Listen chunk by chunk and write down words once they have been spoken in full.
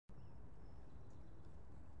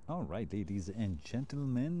All right, ladies and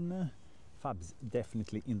gentlemen, Fab's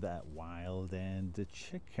definitely in the wild, and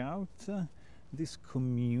check out this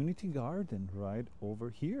community garden right over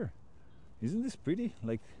here. Isn't this pretty?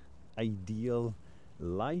 Like ideal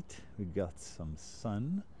light. We got some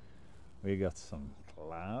sun, we got some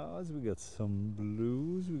clouds, we got some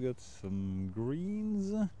blues, we got some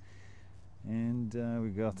greens, and we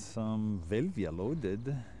got some Velvia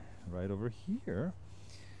loaded right over here,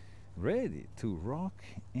 ready to rock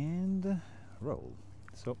and roll.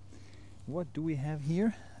 So what do we have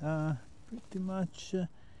here? Pretty much you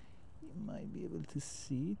might be able to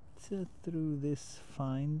see it through this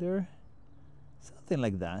finder, something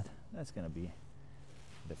like that. That's gonna be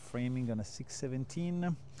the framing on a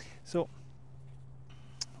 617. So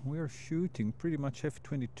we're shooting pretty much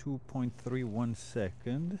f22.31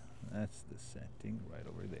 second. That's the setting right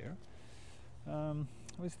over there.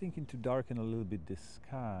 I was thinking to darken a little bit the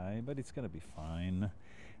sky, but it's gonna be fine.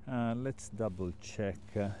 Let's double check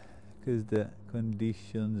because the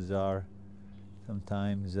conditions are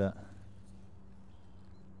sometimes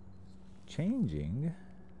changing.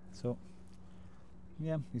 So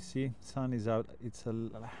yeah, you see, sun is out. It's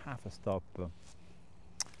a half a stop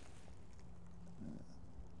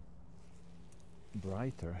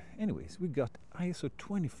brighter. Anyways, we got ISO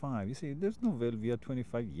 25. You see, there's no Velvia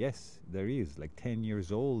 25. Yes, there is. Like 10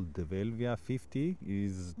 years old, the Velvia 50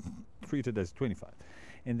 is treated as 25.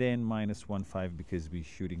 And then -1.5 because we're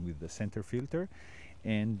shooting with the center filter.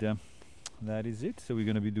 And that is it. So we're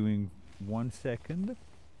going to be doing 1 second,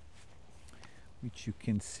 which you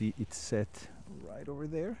can see it's set right over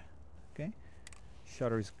there. Okay,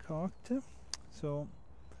 shutter is cocked. So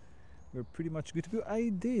we're pretty much good to go. I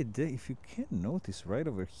did, if you can notice right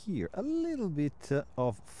over here, a little bit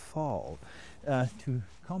of fall to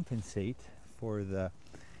compensate for the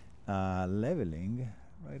leveling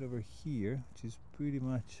right over here, which is pretty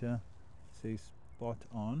much say spot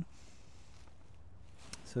on.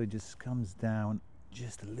 So it just comes down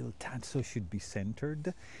just a little tad, so it should be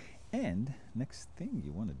centered. And next thing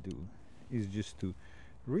you want to do is just to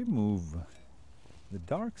remove the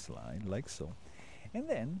dark slide like so, and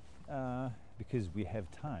then because we have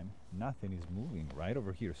time, nothing is moving right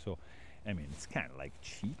over here. So, I mean, it's kind of like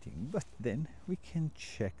cheating, but then we can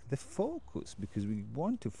check the focus because we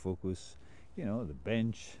want to focus, you know, the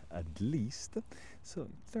bench at least. So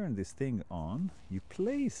you turn this thing on, you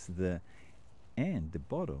place the end, the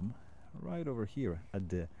bottom, right over here at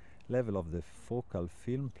the level of the focal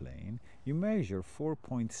film plane. You measure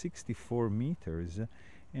 4.64 meters,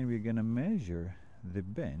 and we're gonna measure the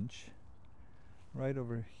bench right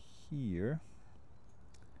over here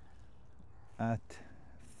at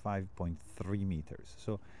 5.3 meters.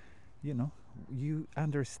 So, you know, you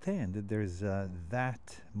understand that there's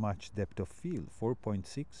that much depth of field,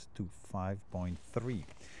 4.6 to 5.3.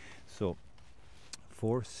 So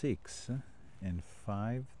 4.6 and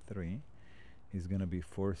 5.3 is going to be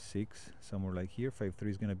 4.6 somewhere like here, 5.3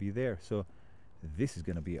 is going to be there. So this is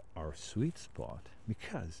going to be our sweet spot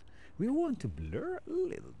because we want to blur a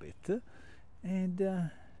little bit, and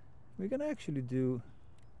we're going to actually do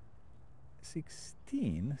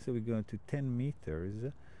 16, so we're going to 10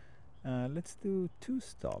 meters. Let's do 2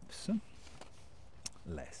 stops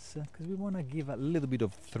less because we want to give a little bit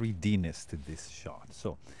of 3Dness to this shot.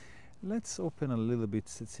 So let's open a little bit,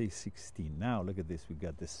 let's say 16. Now look at this, we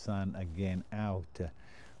got the sun again out,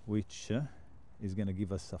 which is going to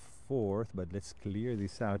give us a 4th, but let's clear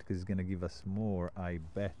this out because it's going to give us more. I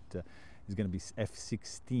bet it's going to be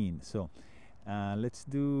f16. So let's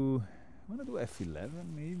do, I want to do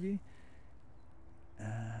f11 maybe.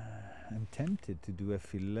 I'm tempted to do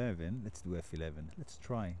f11. Let's do f11. Let's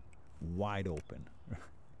try wide open.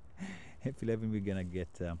 f11 we're gonna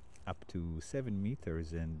get up to 7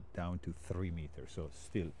 meters and down to 3 meters, so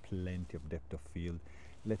still plenty of depth of field.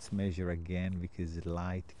 Let's measure again because the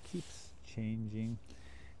light keeps changing.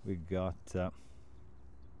 We got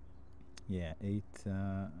yeah,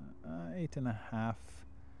 8.5,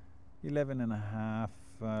 11.5.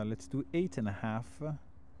 Let's do 8.5,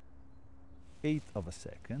 1/8 of a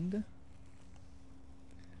second,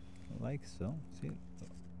 like so. See,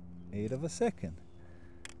 1/8 of a second,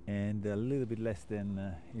 and a little bit less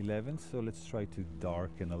than 11. So let's try to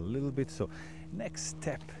darken a little bit. So next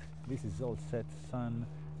step, this is all set. Sun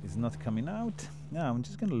is not coming out. Now I'm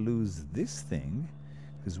just gonna lose this thing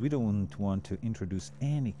because we don't want to introduce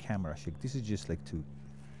any camera shake. This is just like to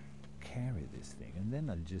carry this thing, and then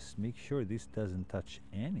I'll just make sure this doesn't touch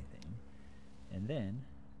anything, and then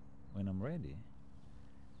when I'm ready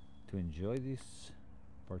to enjoy this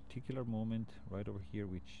particular moment right over here,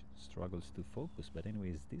 which struggles to focus, but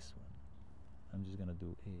anyways, this one, I'm just gonna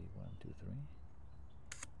do a 1, 2, 3.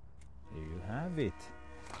 There you have it.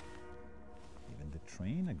 Even the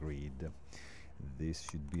train agreed. This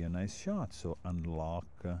should be a nice shot. So unlock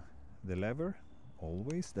the lever,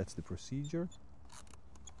 always, that's the procedure.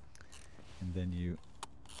 And then you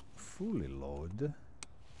fully load,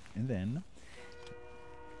 and then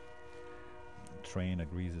train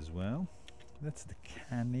agrees as well. That's the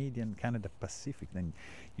Canada Pacific. Then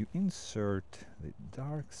you insert the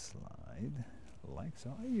dark slide like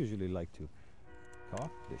so. I usually like to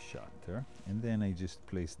cock the shutter, and then I just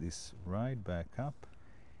place this right back up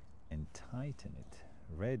and tighten it.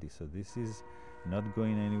 Ready. So this is not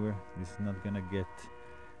going anywhere. This is not gonna get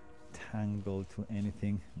tangled to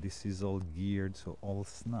anything. This is all geared, so all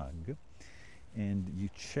snug. And you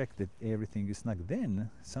check that everything is snug. Then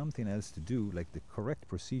something else to do, like the correct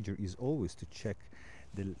procedure, is always to check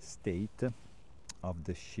the state of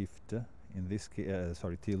the shift. In this case,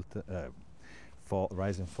 sorry, tilt, fall,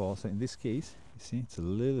 rise and fall. So in this case, you see, it's a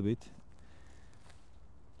little bit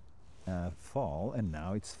fall, and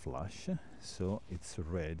now it's flush, so it's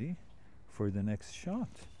ready for the next shot.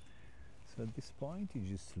 So at this point, you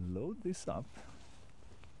just load this up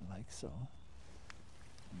like so.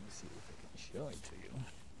 Let me see if I can show it to you.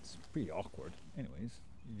 It's pretty awkward. Anyways,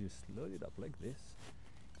 you just load it up like this,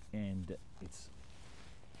 and it's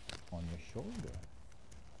on your shoulder,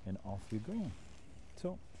 and off you go.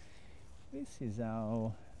 So this is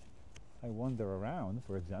how I wander around,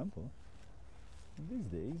 for example. These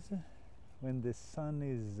days, when the sun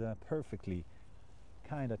is perfectly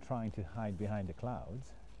kind of trying to hide behind the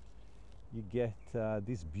clouds, you get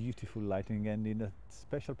this beautiful lighting, and in a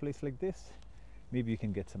special place like this, maybe you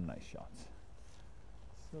can get some nice shots.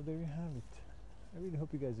 So there you have it. I really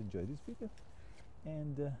hope you guys enjoyed this video,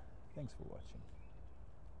 and thanks for watching.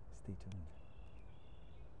 Stay tuned.